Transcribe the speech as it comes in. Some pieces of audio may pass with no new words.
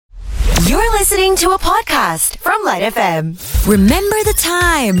listening to a podcast from LITE FM. Remember the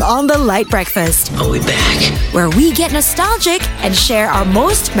time on the LITE Breakfast, Are we back? where we get nostalgic and share our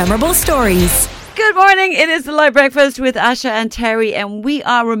most memorable stories. Good morning. It is the LITE Breakfast with Asha and Terry, and we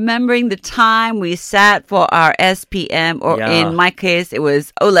are remembering the time we sat for our SPM, or in my case, it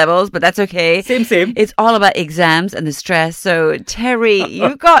was O-levels, but that's okay. Same. It's all about exams and the stress. So, Terry,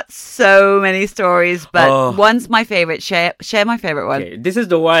 you got so many stories, but one's my favorite. Share my favorite one. Okay, this is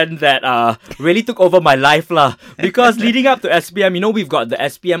the one that really took over my life lah. Because leading up to SPM, we've got the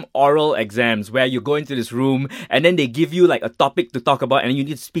SPM oral exams where you go into this room and then they give you like a topic to talk about and you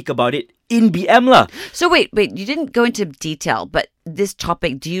need to speak about it in BM lah. So wait, you didn't go into detail, but this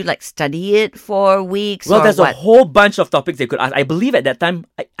topic, do you study it for weeks? Well, or there's what? a whole bunch of topics they could ask. I believe at that time,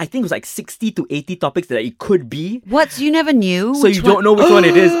 I think it was like 60 to 80 topics that it could be. What? So you never knew? So you don't know which one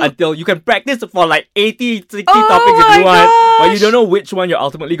it is until you can practice for like 80, 60 topics my if you want. But you gosh! don't know which one you're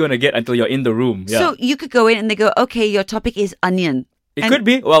ultimately going to get until you're in the room. Yeah. So you could go in and they go, okay, your topic is onion. It could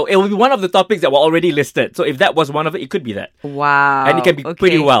be. Well, it will be one of the topics that were already listed. So if that was one of it, it could be that. Wow. And it can be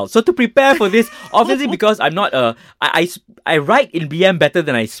pretty well. So to prepare for this, obviously because I'm not I write in BM better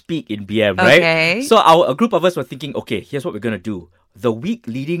than I speak in BM, right? Okay. So a group of us were thinking, okay, here's what we're going to do. The week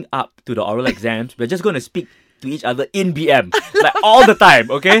leading up to the oral exams, we're just going to speak to each other in BM. Like all the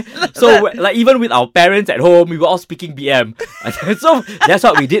time, okay? So like even with our parents at home, we were all speaking BM. So that's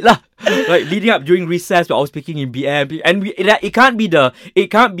what we did lah. Like leading up during recess, we're all speaking in BM, and it can't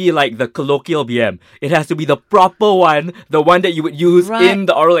be like the colloquial BM. It has to be the proper one, the one that you would use in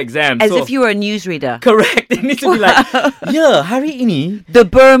the oral exam. As if you were a newsreader. Correct. It needs to be like, hari ini. The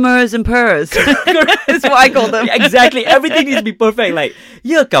Burmers and Purrs. That's what I call them. Exactly. Everything needs to be perfect. Like,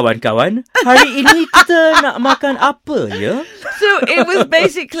 kawan-kawan, hari ini kita nak makan apa, ya? So it was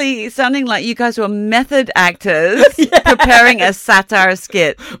basically sounding like you guys were method actors preparing a satire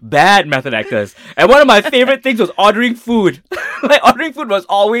skit. Bad method actors. And one of my favorite things was ordering food. Like, ordering food was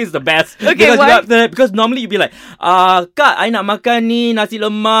always the best. Okay, why? Because normally you'd be like, Kak, I nak makan ni, nasi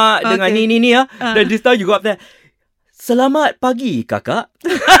lemak dengan ni ya. Then this time you go up there, Selamat pagi, kakak.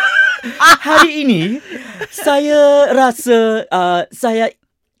 Hari ini, saya rasa saya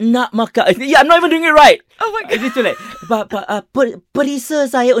nak makan. Yeah, I'm not even doing it right. Oh my God. It's like, perisa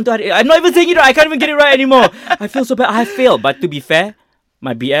saya untuk hari. I'm not even saying it right. I can't even get it right anymore. I feel so bad. I failed. But to be fair,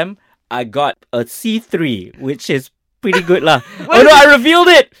 my BM, I got a C3, which is pretty good lah. I revealed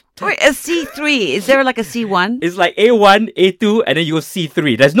it. Wait, a C3. Is there like a C1? It's like A1, A2, and then you go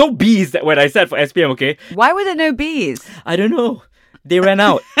C3. There's no B's when I said for SPM, okay? Why were there no B's? I don't know. They ran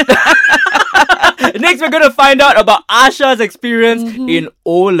out. Next, we're going to find out about Asha's experience in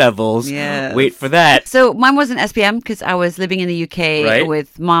O-levels. Yes. Wait for that. So mine wasn't SPM because I was living in the UK Right.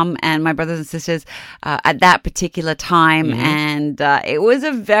 with mom and my brothers and sisters at that particular time. And it was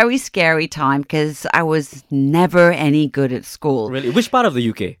a very scary time because I was never any good at school. Really? Which part of the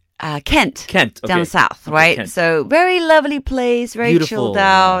UK? Kent. Kent, okay. Down south, Okay, right? Kent. So very lovely place, very Beautiful. chilled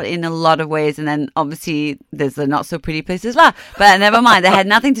out in a lot of ways. And then obviously there's the not so pretty places lah. But never mind. That had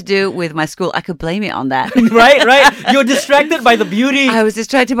nothing to do with my school. I could blame it on that. Right. You're distracted by the beauty. I was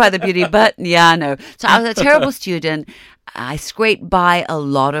distracted by the beauty, but no. So I was a terrible student. I scraped by a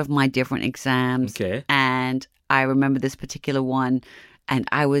lot of my different exams. Okay. And I remember this particular one. And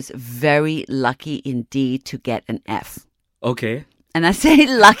I was very lucky indeed to get an F. Okay. And I say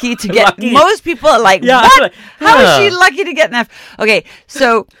lucky to get... Lucky. Most people are like, Yeah, what? like, How is huh. she lucky to get an F? Okay,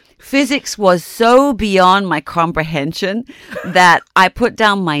 so physics was so beyond my comprehension that I put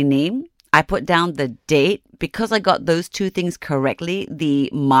down my name, I put down the date. Because I got those two things correctly, the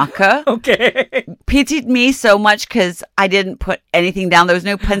marker Okay. pitied me so much because I didn't put anything down. There was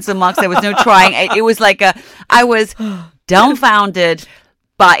no pencil marks. There was no trying. It was like I was dumbfounded.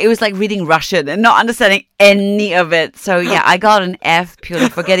 But it was like reading Russian and not understanding any of it. So yeah, I got an F purely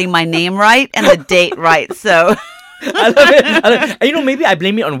for getting my name right and the date right. So I love it. And, maybe I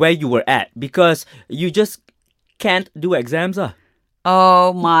blame it on where you were at because you just can't do exams.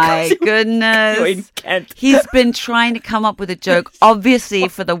 oh my You're in goodness. Kent. He's been trying to come up with a joke, obviously,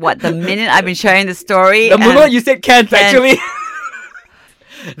 for the minute I've been sharing the story. The and- moment you said Kent, actually.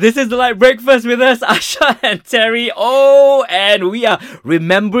 This is the LITE Breakfast with us, Asha and Terry. Oh, and we are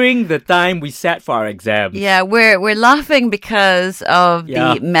remembering the time we sat for our exams. Yeah, we're laughing because of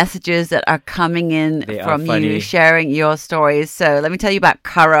Yeah. the messages that are coming in They are from funny. you sharing your stories. So let me tell you about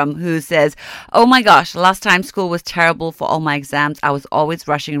Karam, who says, "Oh my gosh, last time school was terrible for all my exams. I was always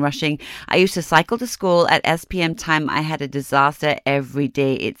rushing. I used to cycle to school at SPM time. I had a disaster every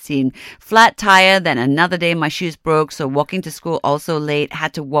day, it seemed. Flat tire, then another day my shoes broke, so walking to school also late. Had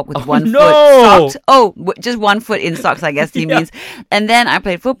had to walk with one no. foot socks. Oh, just 1 foot in socks, I guess he means. And then I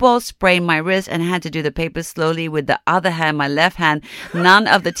played football, sprained my wrist, and had to do the papers slowly with the other hand, my left hand. None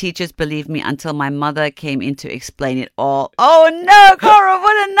of the teachers believed me until my mother came in to explain it all. Oh no, Cora,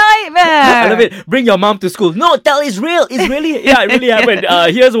 what a nightmare! I love it. Bring your mom to school. No, tell it's real. It's really, it really happened.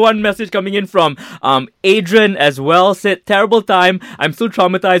 Here's one message coming in from Adrian as well. Said, terrible time. I'm still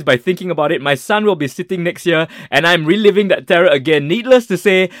traumatized by thinking about it. My son will be sitting next year and I'm reliving that terror again. Needless to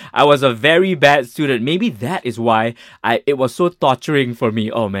say, I was a very bad student. Maybe that is why it was so torturing for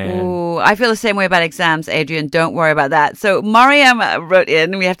me. Oh man. Ooh, I feel the same way about exams, Adrian. Don't worry about that. So Mariam wrote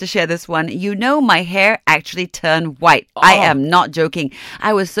in, we have to share this one. You know, my hair actually turned white. I am not joking.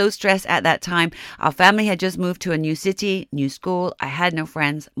 I was so stressed at that time. Our family had just moved to a new city, new school. I had no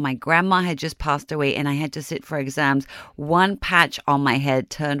friends. My grandma had just passed away and I had to sit for exams. One patch on my head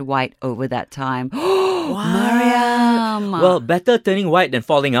turned white over that time. Mariam. Well, better turning white than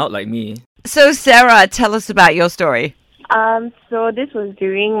falling out like me. So Sarah, tell us about your story. So this was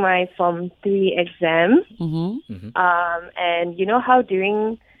during my Form 3 exam. And you know how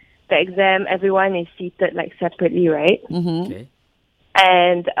during the exam everyone is seated like separately, right? Okay.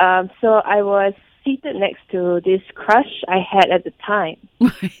 And so I was seated next to this crush I had at the time.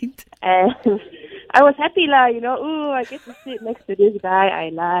 Right. And I was happy lah, you know, ooh, I get to sit next to this guy I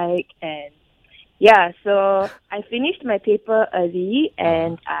like. And yeah, so I finished my paper early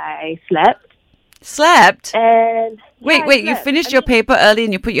and I slept. Slept? And Wait, you finished your paper early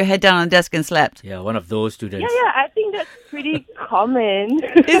and you put your head down on the desk and slept? Yeah, one of those students. Yeah, I think that's pretty common.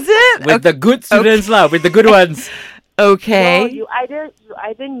 Is it? With the good students lah, with the good ones. Okay. So you either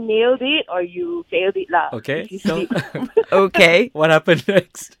nailed it or you failed it lah. Okay. if you So, sleep. Okay. what happened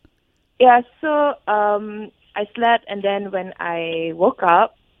next? Yeah, so I slept and then when I woke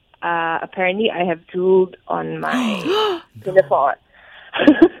up, apparently I have drooled on my pinafore.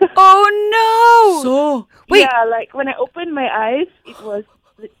 Oh no! So, wait. Yeah, like when I opened my eyes, it was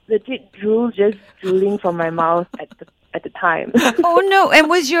legit drool just drooling from my mouth at the time. Oh no! And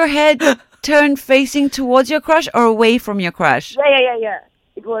was your head turned facing towards your crush or away from your crush? Yeah.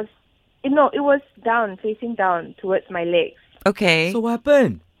 It was down, facing down towards my legs. Okay. so what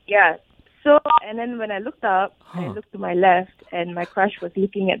happened? Yeah. So, and then when I looked up, I looked to my left, and my crush was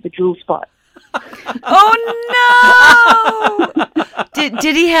looking at the drool spot. Oh no!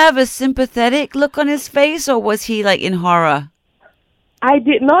 Did he have a sympathetic look on his face, or was he like in horror? I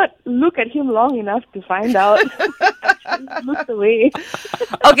did not look at him long enough to find out. I just looked away.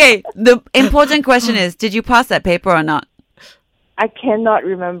 Okay, the important question is, did you pass that paper or not? I cannot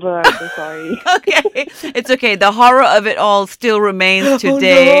remember. I'm so sorry. Okay, it's okay. The horror of it all still remains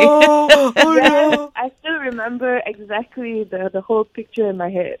today. Oh no! I still remember exactly the whole picture in my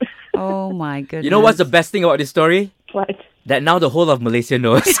head. Oh my goodness. You know what's the best thing about this story? What? That now the whole of Malaysia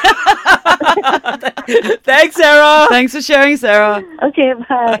knows. Thanks, Sarah. Thanks for sharing, Sarah. Okay,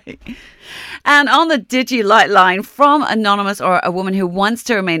 bye. And on the DigiLite line from Anonymous, or a woman who wants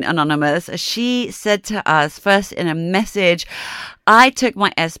to remain anonymous, she said to us first in a message, I took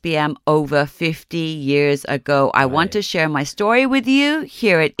my SPM over 50 years ago. I want to share my story with you.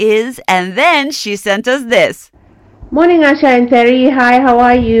 Here it is. And then she sent us this. Morning, Asha and Terry. Hi, how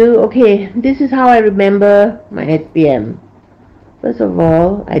are you? Okay, this is how I remember my SPM. First of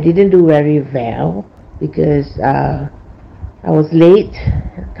all, I didn't do very well because I was late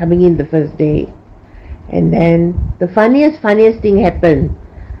coming in the first day. And then the funniest thing happened.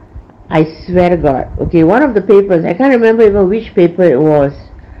 I swear to God. Okay, one of the papers, I can't remember even which paper it was.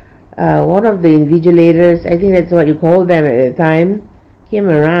 One of the invigilators, I think that's what you call them at the time, came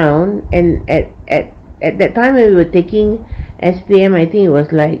around. And at that time when we were taking SPM, I think it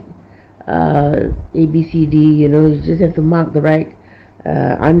was like A, B, C, D, you know, you just have to mark the right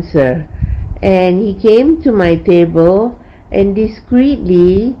answer. And he came to my table and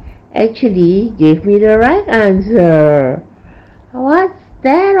discreetly actually gave me the right answer. What's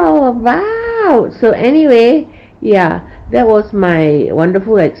that all about? So anyway, yeah, that was my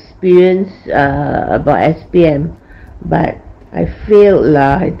wonderful experience about SPM. But I failed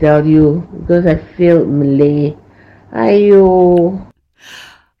lah, I tell you, because I failed Malay. Ayo.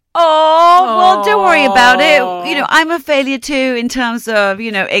 Oh, well, don't worry about it. You know, I'm a failure too in terms of, you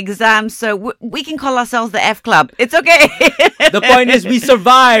know, exams. So we can call ourselves the F Club. It's okay. The point is we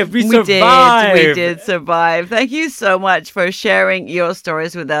survived. We survived. We did survive. Thank you so much for sharing your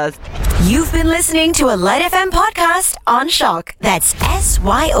stories with us. You've been listening to a LITE FM podcast on Shock. That's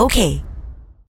SYOK.